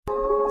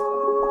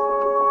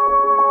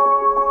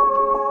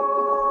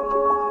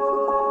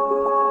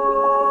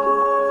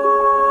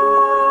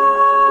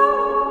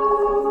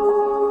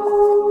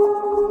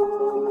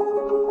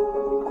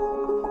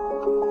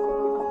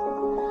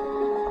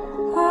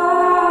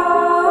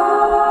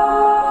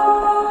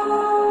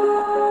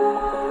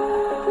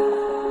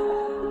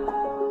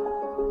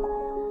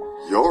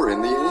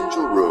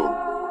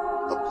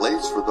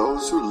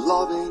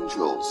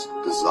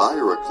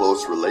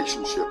close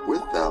relationship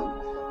with them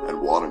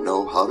and want to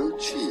know how to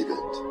achieve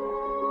it.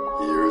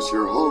 Here's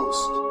your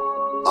host,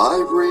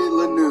 Ivory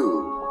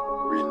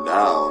Lanou,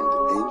 renowned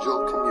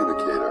angel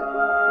communicator.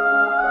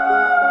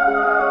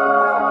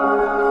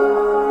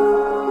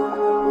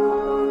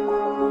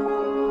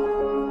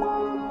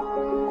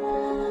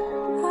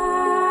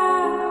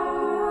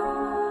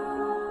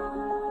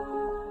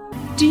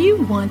 Do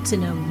you want to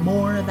know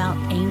more about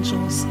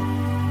angels?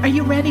 Are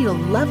you ready to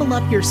level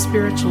up your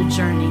spiritual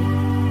journey?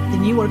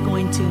 Then you are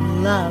going to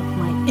love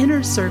my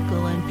Inner Circle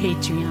on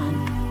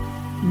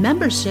Patreon.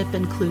 Membership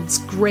includes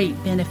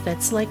great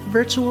benefits like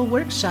virtual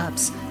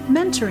workshops,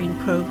 mentoring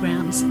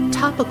programs,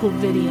 topical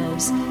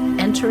videos,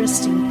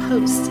 interesting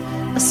posts,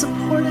 a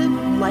supportive,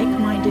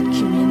 like-minded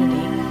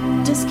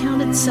community,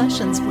 discounted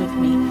sessions with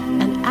me,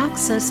 and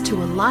access to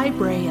a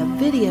library of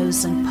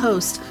videos and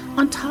posts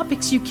on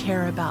topics you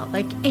care about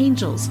like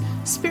angels,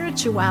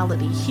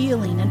 spirituality,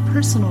 healing, and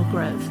personal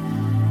growth.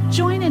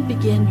 Join and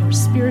begin your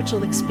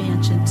spiritual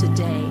expansion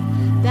today.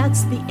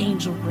 That's the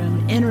Angel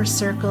Room Inner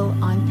Circle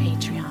on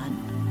Patreon.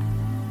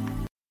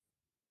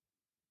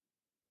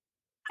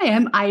 Hi,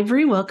 I'm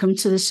Ivory. Welcome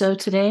to the show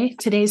today.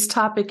 Today's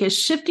topic is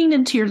shifting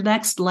into your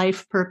next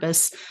life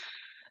purpose.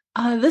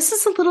 This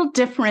is a little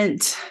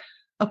different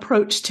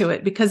approach to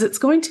it because it's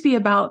going to be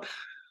about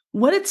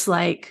what it's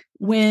like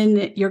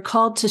when you're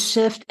called to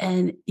shift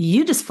and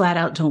you just flat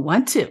out don't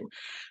want to.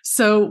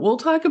 So we'll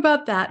talk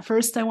about that.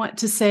 First, I want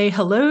to say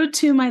hello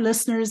to my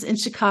listeners in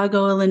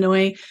Chicago,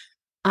 Illinois.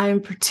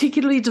 I'm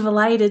particularly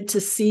delighted to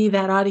see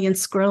that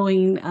audience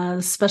growing.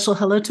 Special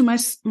hello to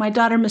my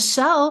daughter,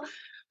 Michelle,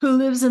 who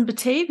lives in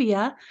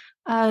Batavia.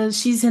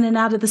 She's in and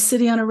out of the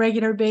city on a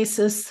regular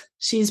basis.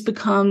 She's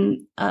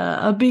become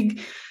a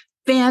big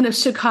fan of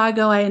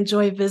Chicago. I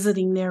enjoy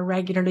visiting there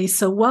regularly.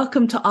 So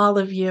welcome to all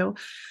of you.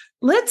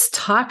 Let's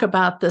talk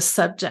about this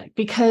subject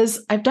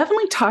because I've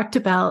definitely talked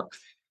about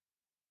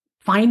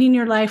finding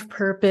your life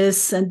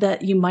purpose and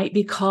that you might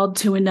be called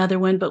to another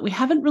one, but we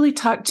haven't really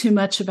talked too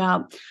much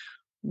about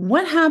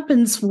what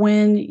happens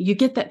when you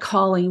get that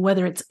calling,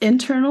 whether it's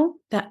internal,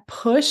 that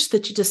push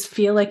that you just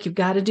feel like you've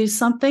got to do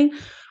something,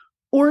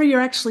 or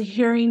you're actually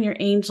hearing your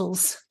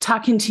angels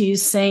talking to you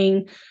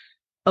saying,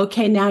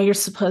 okay, now you're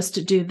supposed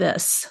to do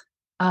this.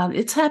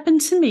 It's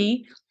happened to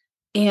me,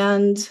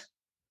 and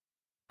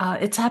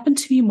it's happened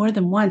to me more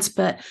than once,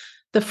 but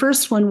the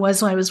first one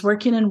was when I was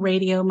working in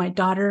radio. My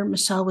daughter,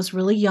 Michelle, was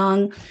really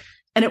young,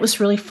 and it was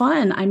really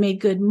fun. I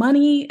made good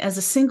money as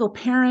a single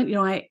parent. You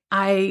know,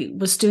 I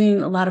was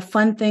doing a lot of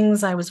fun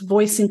things. I was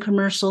voicing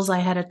commercials. I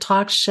had a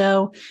talk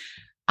show.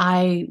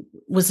 I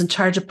was in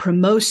charge of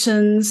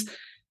promotions,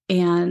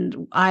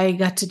 and I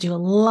got to do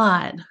a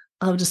lot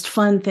of just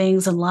fun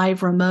things and live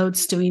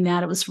remotes doing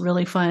that. It was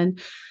really fun.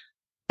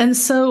 And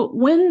so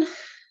when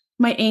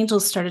my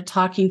angels started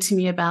talking to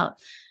me about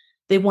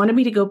they wanted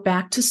me to go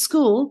back to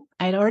school.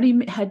 I'd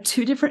already had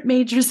 2 different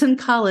majors in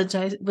college.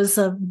 I was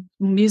a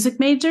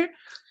music major.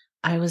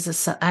 I was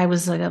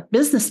a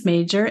business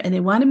major, and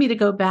they wanted me to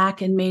go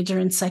back and major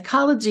in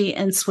psychology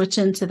and switch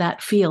into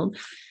that field.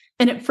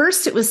 And at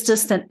first it was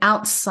just an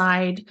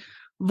outside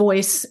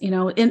voice,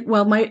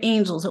 my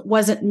angels, it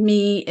wasn't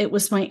me. It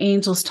was my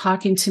angels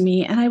talking to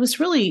me. And I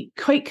was really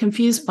quite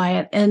confused by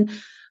it. And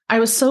I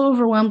was so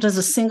overwhelmed as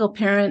a single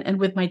parent and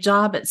with my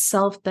job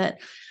itself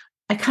that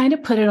I kind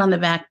of put it on the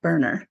back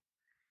burner.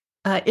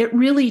 It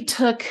really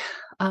took,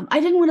 I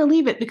didn't want to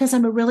leave it because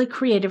I'm a really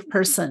creative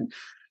person.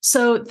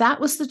 So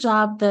that was the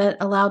job that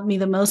allowed me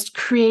the most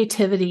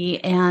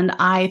creativity, and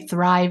I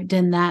thrived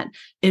in that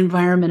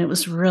environment. It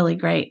was really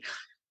great.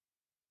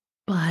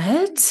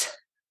 But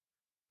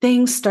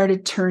things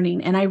started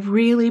turning, and I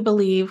really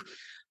believe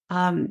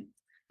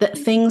that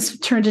things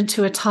turned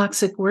into a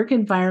toxic work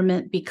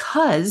environment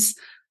because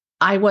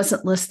I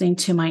wasn't listening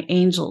to my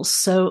angels.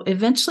 So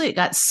eventually it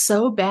got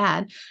so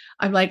bad.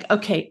 I'm like,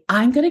 okay,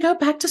 I'm going to go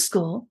back to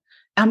school.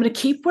 I'm going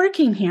to keep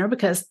working here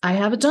because I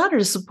have a daughter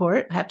to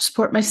support. I have to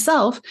support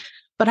myself,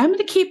 but I'm going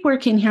to keep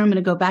working here. I'm going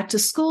to go back to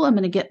school. I'm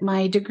going to get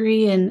my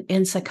degree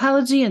in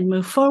psychology and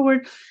move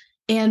forward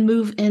and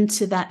move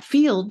into that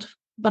field.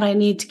 But I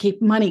need to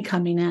keep money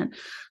coming in.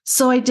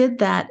 So I did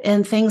that,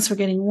 and things were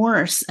getting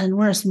worse and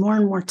worse, more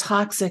and more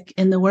toxic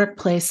in the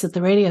workplace at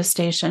the radio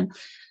station.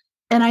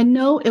 And I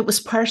know it was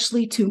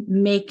partially to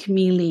make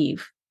me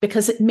leave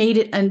because it made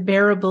it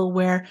unbearable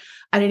where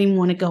I didn't even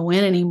want to go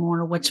in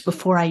anymore, which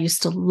before I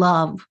used to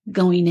love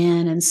going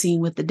in and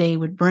seeing what the day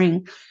would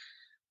bring.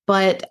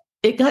 But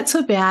it got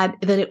so bad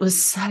that it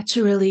was such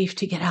a relief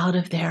to get out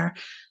of there.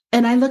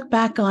 And I look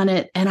back on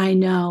it and I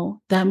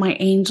know that my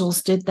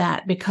angels did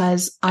that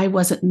because I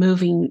wasn't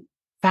moving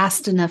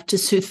fast enough to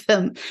suit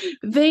them.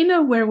 They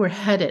know where we're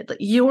headed.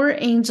 Your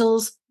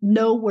angels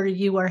know where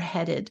you are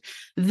headed.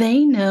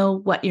 They know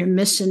what your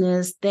mission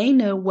is. They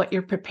know what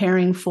you're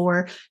preparing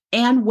for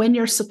and when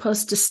you're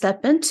supposed to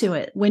step into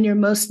it, when you're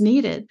most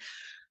needed.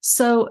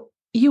 So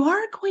you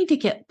are going to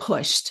get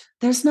pushed.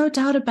 There's no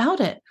doubt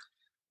about it.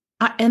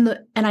 And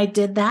I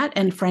did that.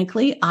 And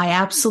frankly, I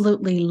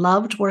absolutely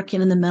loved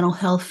working in the mental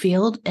health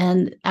field.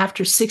 And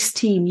after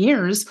 16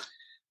 years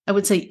I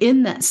would say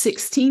in that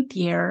 16th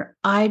year,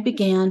 I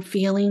began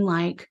feeling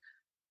like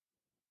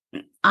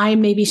I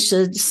maybe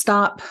should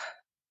stop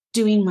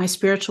doing my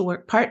spiritual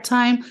work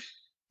part-time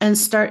and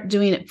start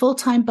doing it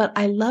full-time. But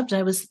I loved it.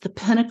 I was at the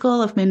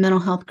pinnacle of my mental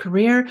health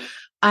career.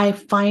 I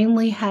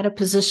finally had a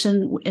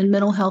position in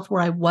mental health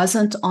where I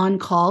wasn't on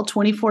call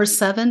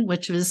 24/7,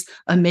 which was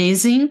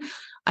amazing.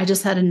 I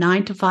just had a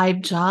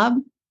 9-to-5 job.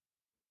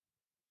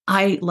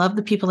 I love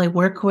the people I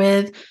work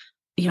with.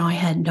 I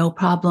had no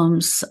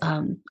problems.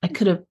 I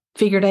could have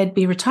figured I'd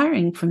be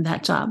retiring from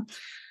that job.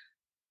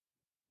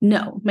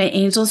 No, my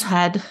angels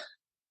had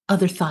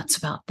other thoughts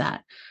about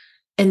that.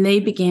 And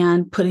they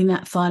began putting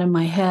that thought in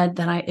my head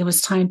that it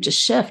was time to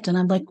shift. And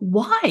I'm like,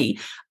 why?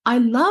 I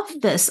love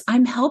this.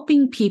 I'm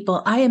helping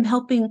people. I am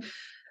helping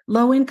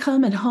low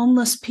income and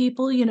homeless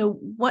people.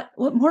 What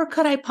more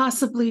could I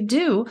possibly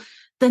do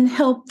than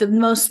help the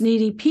most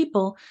needy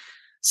people?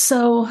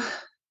 So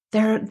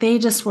they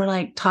just were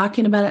like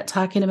talking about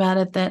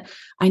it, that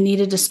I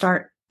needed to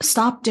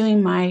stop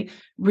doing my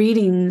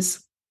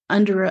readings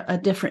under a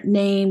different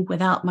name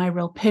without my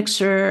real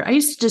picture. I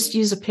used to just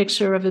use a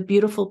picture of a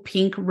beautiful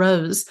pink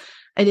rose.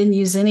 I didn't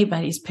use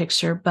anybody's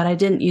picture, but I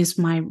didn't use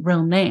my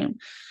real name.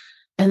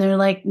 And they're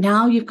like,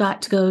 now you've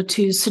got to go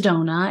to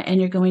Sedona and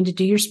you're going to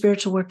do your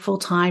spiritual work full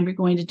time. You're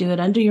going to do it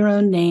under your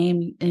own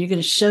name and you're going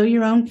to show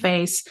your own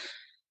face.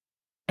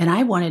 And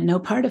I wanted no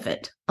part of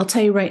it. I'll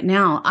tell you right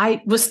now,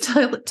 I was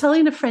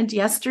telling a friend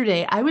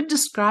yesterday, I would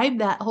describe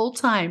that whole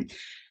time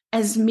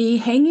as me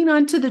hanging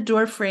onto the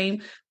door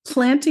frame,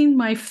 planting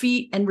my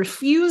feet and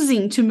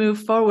refusing to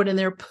move forward. And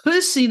they're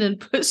pushing and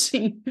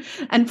pushing.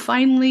 And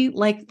finally,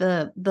 like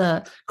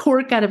the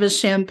cork out of a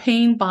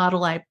champagne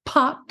bottle, I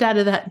popped out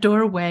of that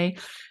doorway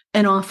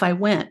and off I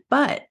went.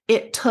 But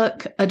it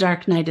took a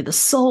dark night of the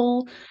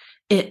soul.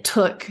 It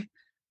took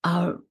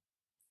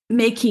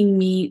making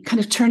me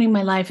kind of turning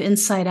my life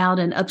inside out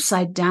and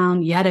upside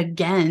down yet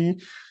again,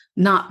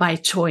 not by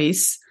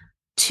choice,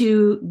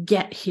 to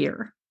get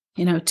here,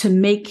 to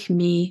make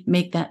me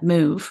make that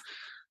move.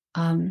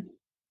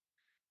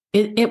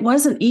 It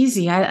wasn't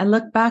easy. I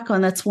look back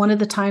on that's one of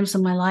the times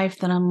in my life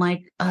that I'm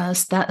like,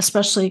 that,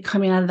 especially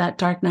coming out of that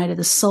dark night of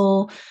the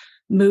soul,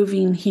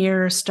 moving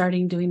here,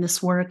 starting doing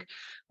this work,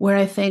 where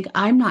I think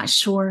I'm not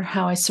sure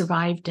how I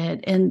survived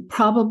it. And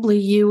probably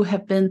you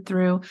have been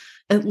through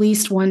at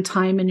least one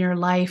time in your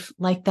life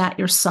like that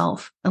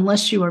yourself,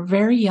 unless you are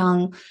very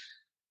young.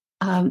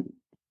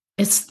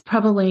 It's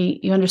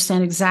probably, you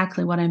understand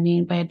exactly what I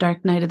mean by a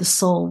dark night of the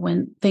soul,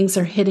 when things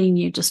are hitting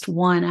you just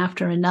one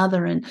after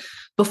another. And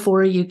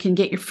before you can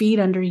get your feet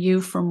under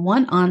you from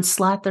one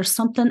onslaught, there's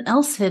something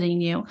else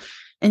hitting you.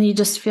 And you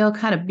just feel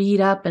kind of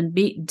beat up and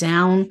beat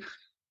down.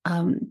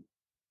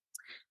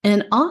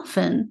 And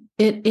often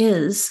it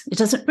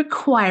doesn't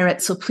require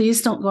it. So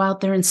please don't go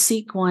out there and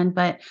seek one.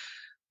 But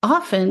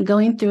often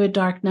going through a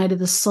dark night of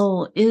the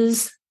soul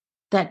is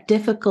that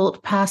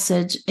difficult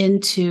passage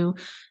into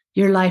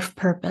your life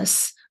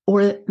purpose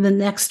or the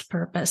next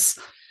purpose.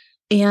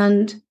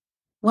 And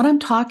what I'm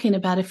talking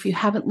about, if you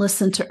haven't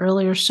listened to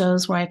earlier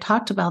shows where I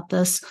talked about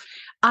this,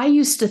 I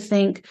used to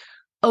think,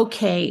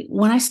 okay,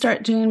 when I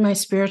start doing my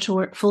spiritual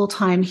work full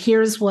time,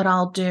 here's what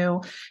I'll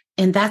do.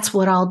 And that's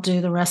what I'll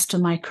do the rest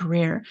of my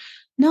career.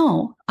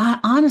 No,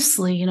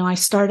 honestly, I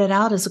started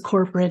out as a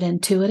corporate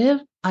intuitive.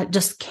 It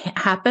just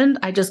happened.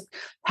 I just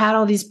had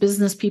all these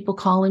business people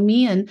calling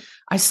me, and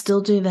I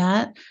still do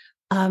that.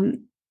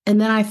 And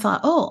then I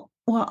thought, oh,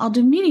 well, I'll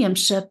do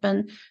mediumship.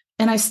 And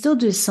I still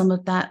do some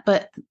of that.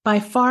 But by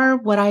far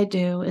what I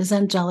do is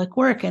angelic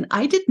work. And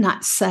I did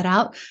not set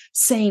out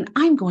saying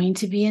I'm going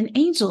to be an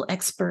angel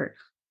expert.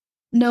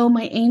 No,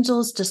 my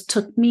angels just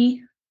took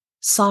me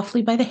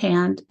softly by the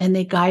hand and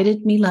they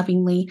guided me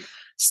lovingly,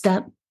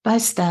 step by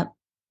step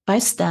by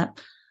step,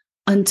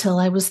 until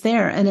I was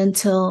there and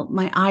until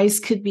my eyes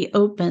could be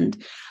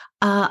opened.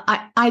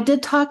 I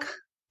did talk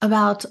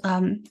about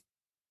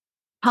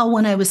how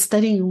when I was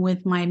studying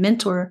with my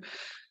mentor,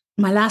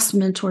 my last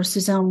mentor,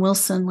 Suzanne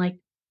Wilson, like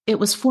it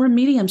was for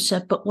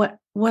mediumship, but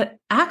what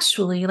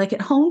actually, like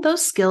it honed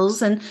those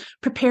skills and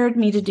prepared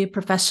me to do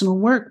professional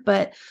work.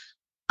 But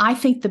I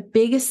think the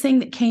biggest thing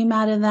that came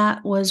out of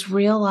that was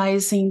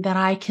realizing that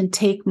I can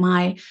take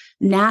my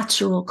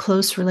natural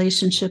close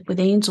relationship with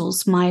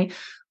angels, my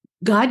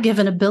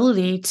God-given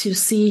ability to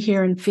see,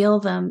 hear, and feel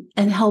them,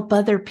 and help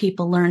other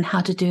people learn how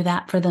to do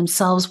that for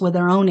themselves with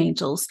their own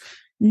angels,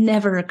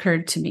 never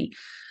occurred to me.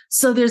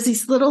 So there's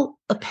these little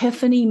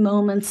epiphany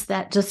moments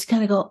that just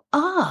kind of go,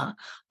 aha,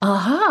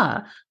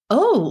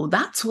 oh,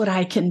 that's what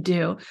I can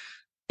do.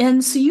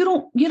 And so you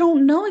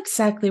don't know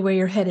exactly where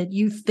you're headed.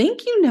 You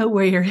think you know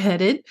where you're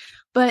headed,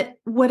 but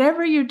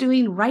whatever you're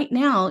doing right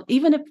now,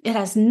 even if it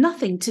has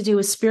nothing to do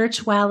with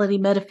spirituality,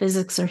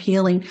 metaphysics, or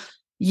healing,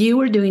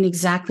 you are doing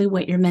exactly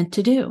what you're meant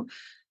to do.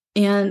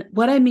 And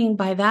what I mean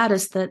by that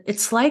is that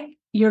it's like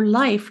your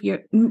life,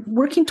 you're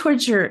working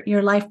towards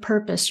your life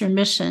purpose, your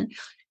mission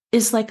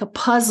is like a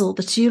puzzle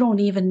that you don't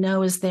even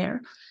know is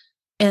there.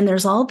 And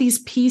there's all these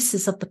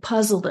pieces of the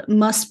puzzle that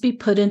must be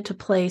put into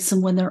place.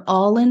 And when they're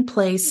all in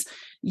place,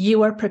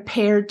 You are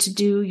prepared to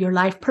do your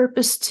life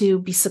purpose, to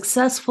be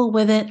successful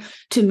with it,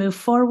 to move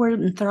forward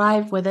and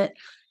thrive with it.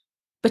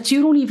 But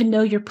you don't even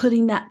know you're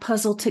putting that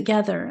puzzle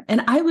together.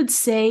 And I would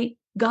say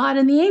God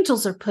and the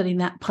angels are putting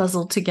that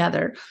puzzle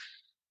together.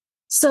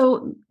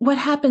 So what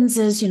happens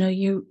is,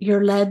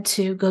 you're led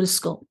to go to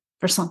school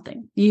for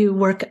something. You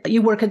work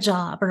a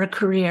job or a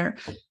career.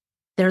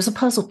 There's a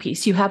puzzle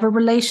piece. You have a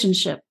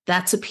relationship.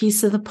 That's a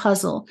piece of the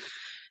puzzle.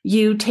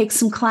 You take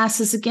some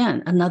classes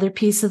again, another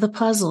piece of the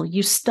puzzle.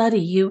 You study,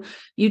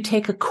 you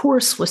take a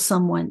course with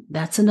someone.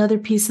 That's another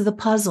piece of the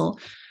puzzle.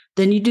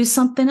 Then you do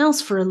something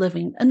else for a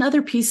living.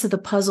 Another piece of the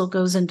puzzle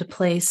goes into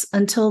place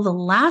until the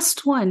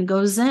last one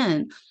goes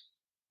in.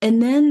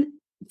 And then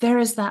there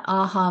is that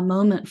aha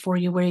moment for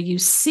you where you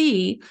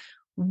see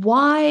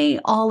why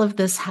all of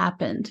this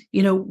happened.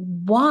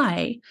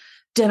 Why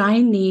did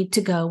I need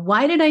to go?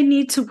 Why did I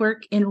need to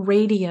work in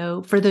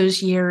radio for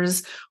those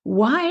years?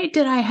 Why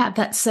did I have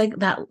that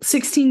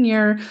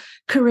 16-year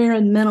career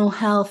in mental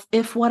health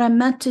if what I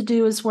meant to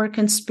do is work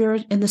in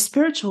the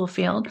spiritual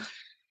field?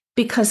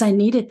 Because I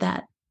needed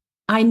that.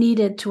 I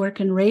needed to work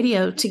in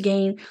radio to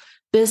gain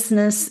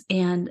business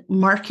and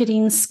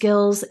marketing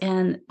skills.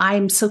 And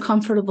I'm so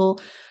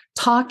comfortable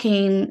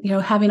talking,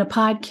 having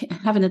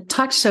a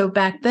talk show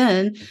back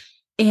then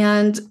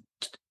and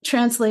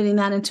translating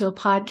that into a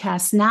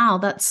podcast now.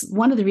 That's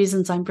one of the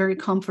reasons I'm very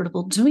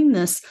comfortable doing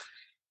this.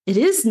 It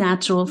is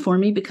natural for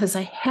me because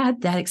I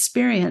had that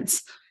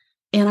experience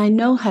and I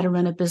know how to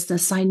run a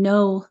business. I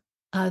know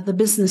the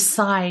business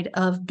side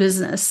of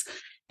business.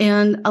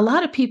 And a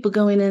lot of people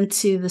going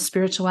into the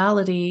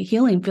spirituality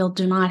healing field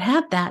do not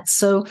have that.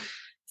 So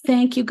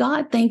thank you,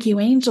 God. Thank you,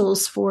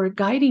 angels, for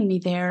guiding me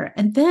there.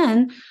 And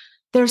then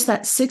there's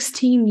that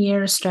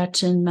 16-year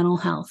stretch in mental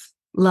health.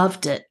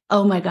 Loved it.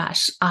 Oh my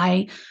gosh.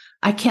 I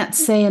can't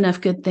say enough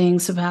good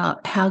things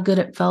about how good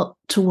it felt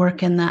to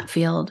work in that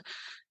field.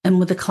 And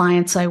with the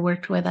clients I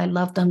worked with, I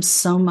loved them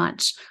so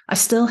much. I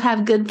still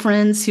have good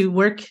friends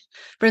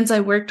I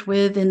worked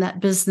with in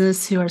that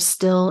business who are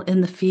still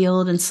in the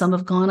field, and some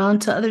have gone on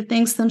to other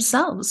things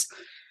themselves.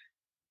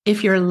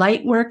 If you're a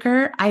light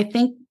worker, I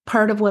think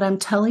part of what I'm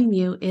telling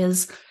you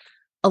is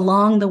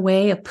along the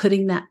way of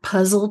putting that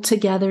puzzle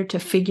together to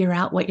figure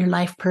out what your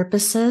life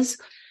purpose is,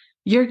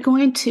 you're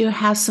going to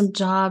have some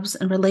jobs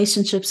and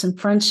relationships and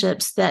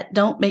friendships that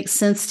don't make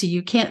sense to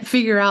you. Can't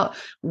figure out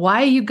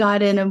why you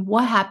got in and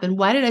what happened.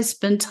 Why did I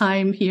spend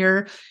time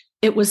here?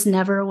 It was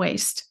never a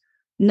waste.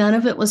 None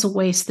of it was a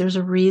waste. There's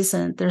a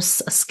reason.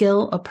 There's a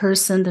skill, a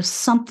person, there's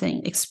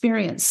something,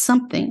 experience,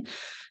 something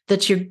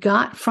that you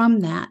got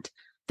from that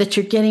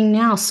you're getting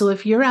now. So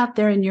if you're out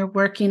there and you're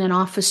working an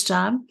office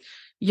job,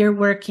 you're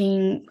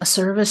working a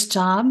service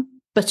job,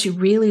 but you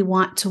really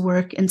want to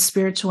work in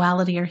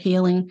spirituality or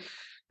healing,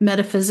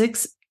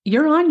 metaphysics,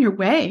 you're on your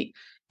way.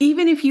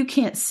 Even if you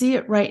can't see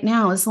it right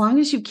now, as long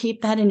as you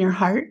keep that in your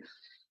heart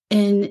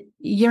and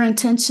your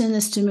intention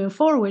is to move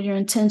forward, your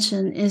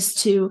intention is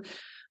to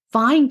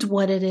find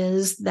what it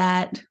is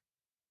that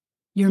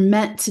you're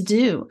meant to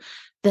do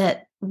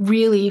that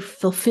really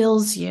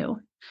fulfills you,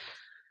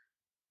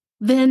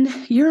 then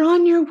you're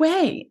on your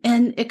way.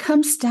 And it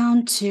comes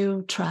down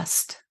to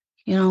trust.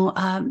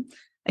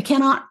 I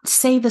cannot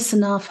say this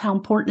enough, how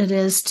important it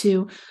is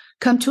to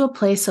come to a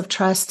place of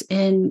trust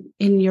in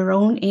your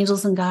own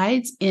angels and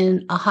guides,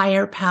 in a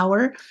higher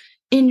power,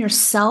 in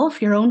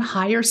yourself, your own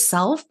higher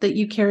self that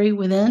you carry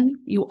within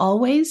you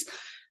always,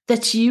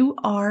 that you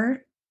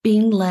are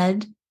being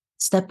led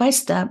step by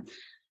step,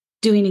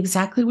 doing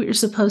exactly what you're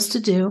supposed to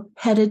do,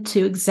 headed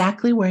to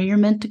exactly where you're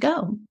meant to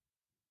go.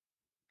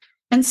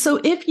 And so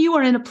if you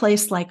are in a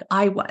place like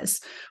I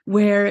was,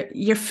 where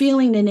you're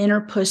feeling an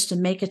inner push to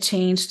make a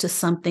change to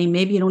something,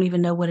 maybe you don't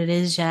even know what it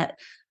is yet,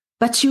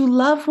 but you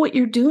love what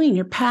you're doing,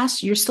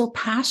 you're still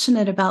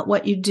passionate about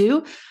what you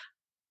do,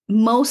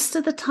 most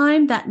of the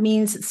time, that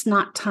means it's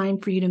not time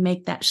for you to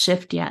make that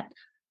shift yet.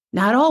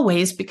 Not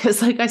always,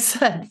 because like I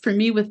said, for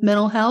me with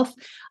mental health,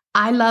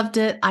 I loved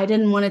it. I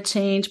didn't want to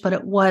change, but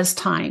it was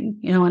time,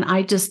 and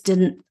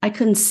I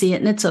couldn't see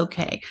it, and it's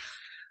okay.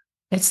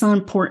 It's not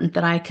important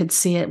that I could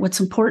see it.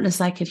 What's important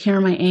is I could hear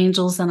my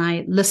angels and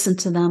I listened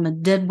to them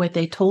and did what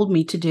they told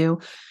me to do.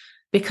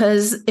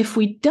 Because if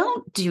we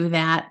don't do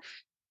that,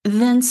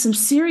 then some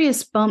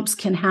serious bumps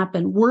can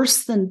happen,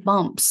 worse than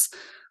bumps.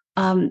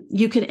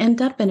 You could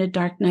end up in a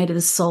dark night of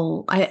the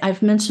soul.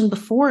 I've mentioned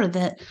before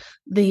that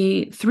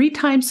the 3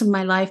 times in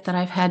my life that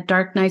I've had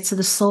dark nights of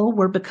the soul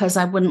were because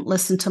I wouldn't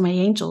listen to my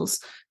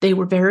angels. They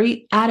were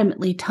very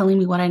adamantly telling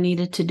me what I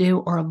needed to do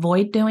or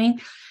avoid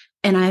doing.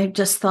 And I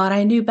just thought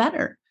I knew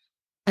better.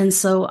 And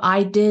so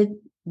I did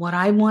what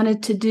I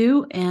wanted to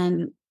do.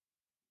 And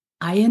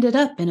I ended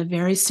up in a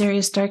very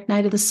serious dark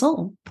night of the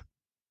soul.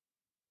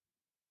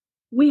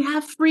 We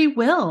have free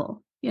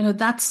will.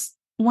 That's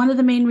one of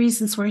the main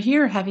reasons we're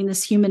here having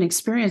this human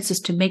experience, is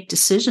to make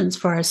decisions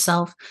for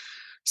ourselves.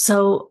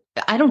 So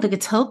I don't think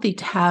it's healthy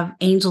to have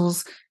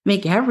angels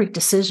make every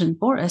decision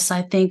for us.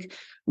 I think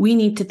we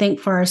need to think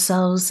for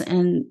ourselves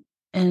and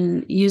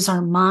use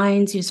our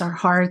minds, use our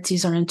hearts,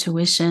 use our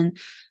intuition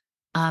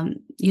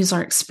use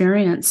our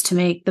experience to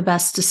make the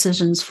best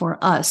decisions for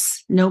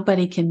us.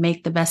 Nobody can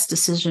make the best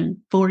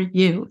decision for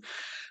you.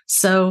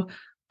 So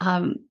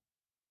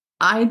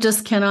I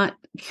just cannot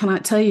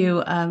tell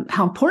you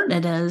how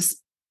important it is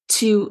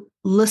to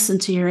listen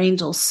to your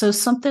angels. So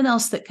something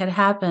else that could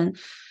happen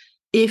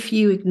if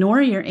you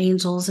ignore your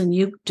angels and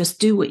you just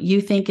do what you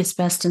think is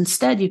best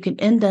instead, you can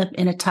end up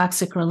in a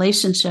toxic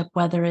relationship,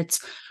 whether it's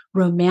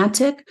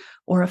romantic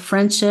or a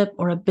friendship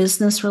or a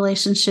business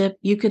relationship.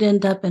 You could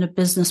end up in a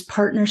business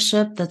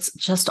partnership that's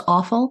just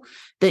awful,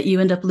 that you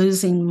end up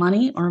losing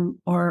money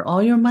or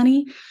all your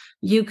money.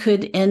 You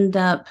could end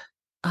up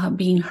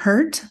being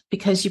hurt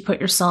because you put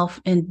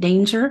yourself in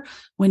danger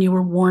when you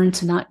were warned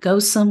to not go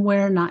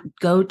somewhere, not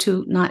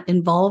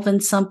involve in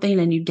something,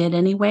 and you did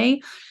anyway.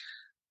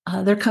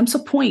 There comes a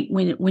point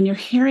when you're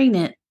hearing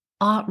it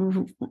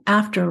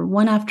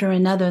after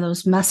another,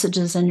 those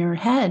messages in your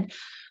head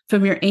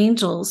from your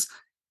angels,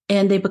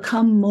 and they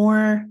become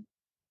more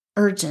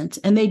urgent,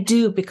 and they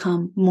do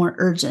become more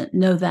urgent.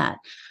 Know that.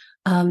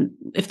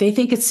 If they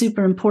think it's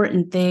super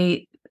important,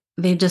 they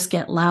just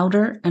get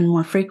louder and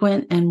more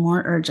frequent and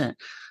more urgent.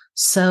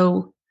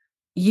 So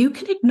you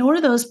can ignore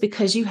those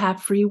because you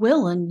have free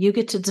will and you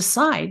get to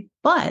decide,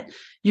 but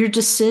your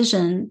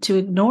decision to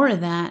ignore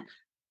that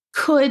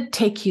could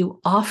take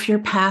you off your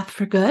path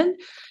for good.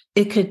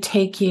 It could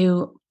take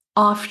you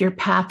off your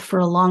path for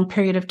a long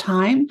period of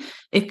time.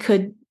 It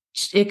could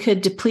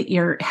deplete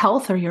your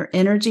health or your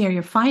energy or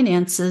your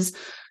finances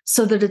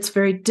so that it's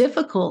very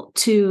difficult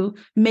to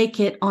make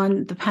it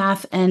on the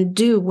path and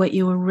do what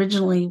you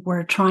originally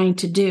were trying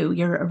to do,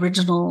 your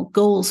original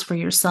goals for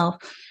yourself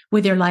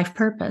with your life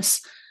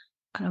purpose.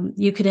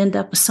 You could end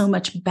up with so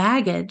much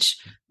baggage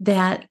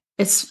that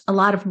it's a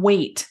lot of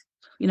weight,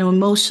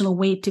 emotional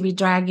weight to be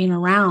dragging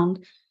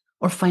around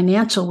or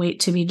financial weight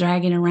to be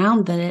dragging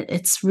around, that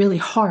it's really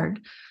hard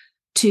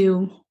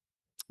to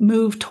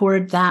move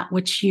toward that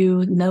which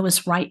you know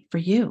is right for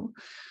you.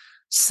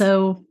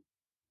 So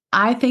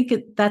I think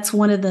that's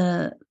one of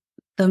the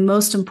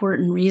most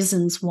important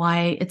reasons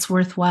why it's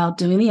worthwhile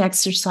doing the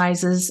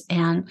exercises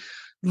and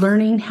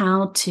learning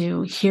how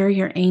to hear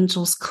your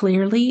angels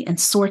clearly and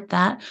sort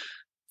that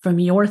from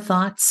your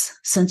thoughts,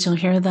 since you'll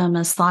hear them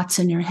as thoughts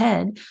in your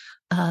head.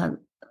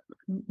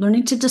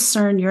 Learning to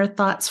discern your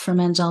thoughts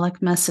from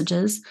angelic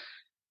messages,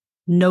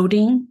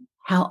 noting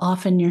how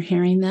often you're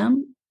hearing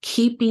them,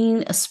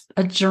 keeping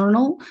a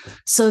journal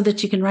so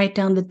that you can write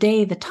down the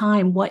day, the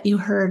time, what you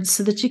heard,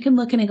 so that you can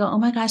look in and go, oh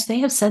my gosh, they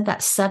have said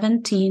that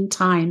 17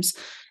 times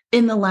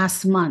in the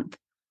last month.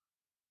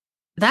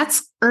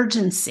 That's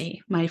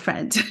urgency, my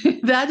friend.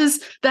 That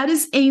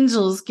is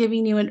angels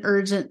giving you an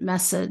urgent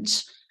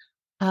message.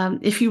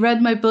 If you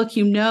read my book,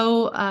 you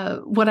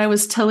know what I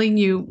was telling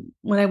you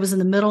when I was in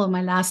the middle of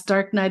my last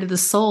dark night of the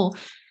soul.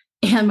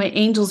 And my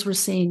angels were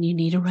saying, you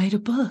need to write a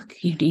book.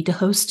 You need to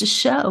host a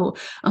show.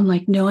 I'm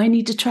like, no, I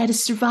need to try to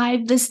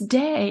survive this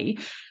day.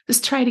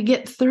 Just try to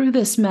get through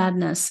this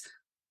madness.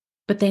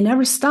 But they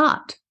never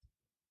stopped.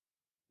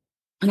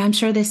 And I'm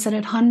sure they said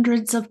it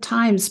hundreds of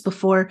times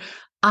before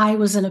I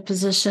was in a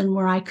position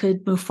where I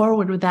could move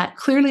forward with that.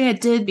 Clearly I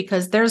did,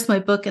 because there's my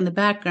book in the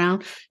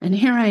background. And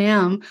here I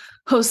am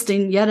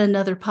hosting yet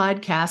another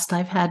podcast.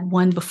 I've had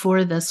one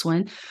before this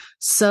one.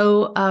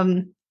 So,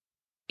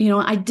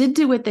 I did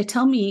do what they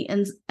tell me.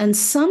 And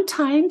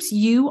sometimes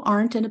you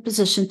aren't in a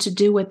position to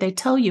do what they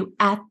tell you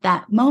at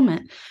that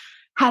moment.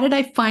 How did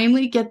I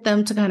finally get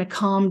them to kind of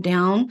calm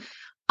down?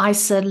 I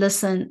said,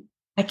 listen,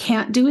 I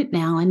can't do it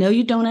now. I know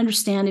you don't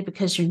understand it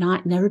because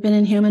you're never been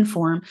in human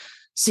form.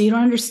 So you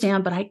don't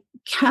understand, but I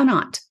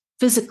cannot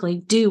physically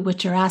do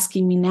what you're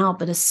asking me now.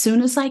 But as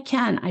soon as I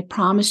can, I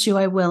promise you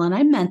I will. And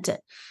I meant it.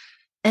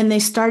 And they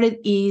started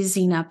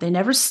easing up. They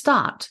never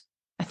stopped.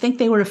 I think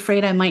they were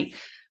afraid I might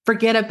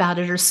forget about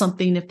it or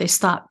something if they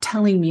stopped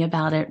telling me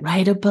about it.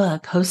 Write a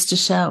book, host a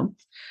show.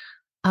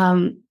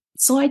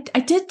 So I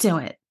did do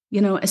it,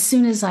 as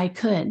soon as I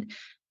could.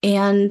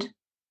 And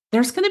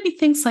there's going to be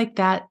things like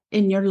that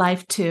in your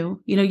life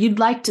too. You'd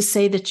like to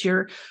say that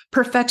you're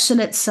perfection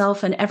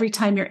itself, and every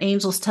time your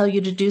angels tell you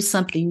to do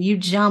something, you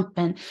jump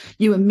and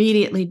you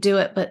immediately do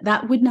it. But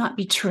that would not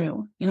be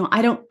true.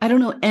 I don't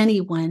know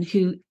anyone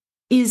who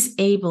is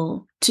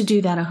able to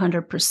do that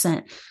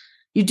 100%.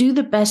 You do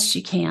the best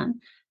you can,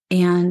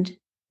 and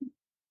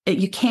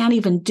you can't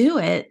even do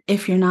it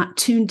if you're not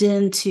tuned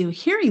in to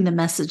hearing the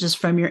messages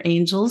from your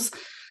angels.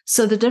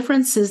 So the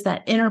difference is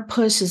that inner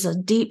push is a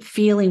deep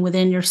feeling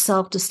within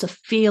yourself, just a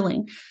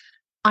feeling.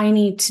 I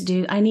need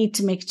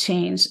to make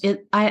change.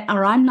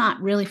 I'm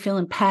not really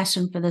feeling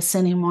passion for this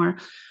anymore.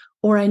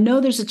 Or I know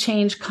there's a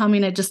change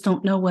coming. I just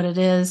don't know what it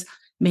is.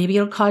 Maybe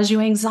it'll cause you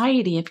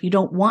anxiety if you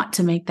don't want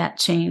to make that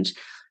change.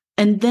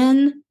 And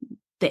then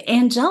the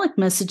angelic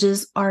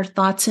messages are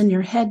thoughts in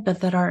your head,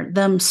 but that are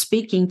them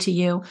speaking to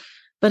you.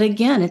 But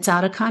again, it's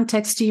out of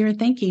context to your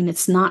thinking.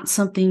 It's not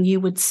something you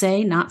would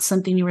say, not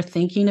something you were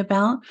thinking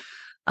about.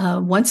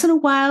 Once in a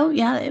while,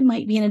 yeah, it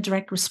might be in a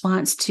direct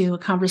response to a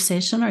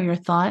conversation or your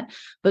thought,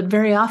 but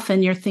very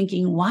often you're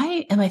thinking,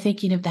 why am I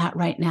thinking of that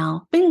right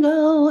now?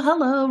 Bingo,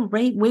 hello,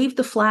 wave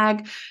the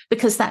flag,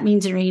 because that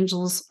means your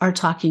angels are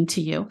talking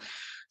to you.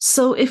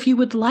 So if you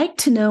would like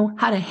to know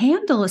how to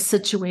handle a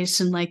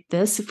situation like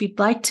this, if you'd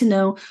like to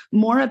know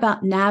more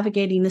about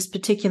navigating this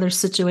particular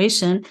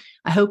situation,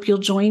 I hope you'll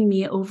join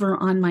me over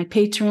on my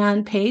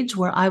Patreon page,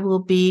 where I will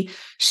be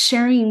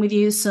sharing with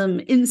you some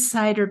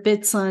insider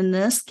bits on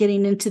this,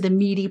 getting into the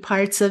meaty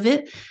parts of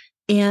it.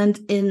 And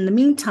in the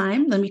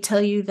meantime, let me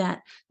tell you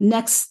that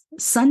next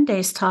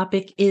Sunday's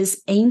topic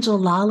is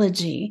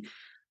angelology.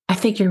 I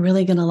think you're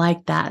really going to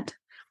like that.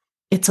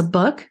 It's a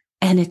book,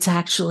 and it's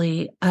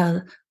actually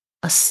a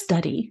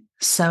study.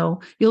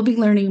 So you'll be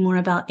learning more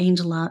about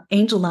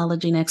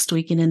angelology next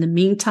week. And in the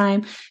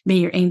meantime, may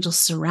your angels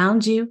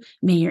surround you.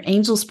 May your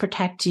angels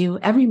protect you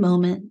every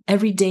moment,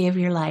 every day of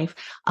your life.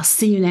 I'll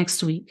see you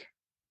next week.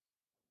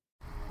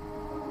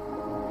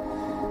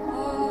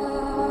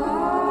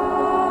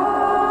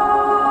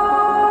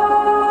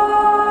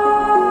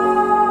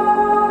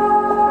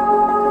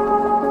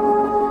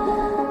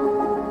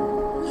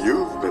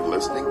 You've been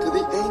listening to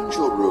The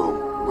Angel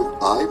Room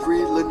with Ivory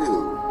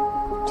Lanou.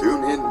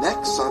 Tune in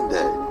next Sunday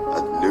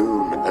at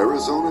noon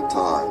Arizona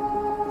time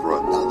for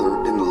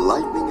another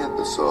enlightening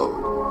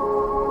episode.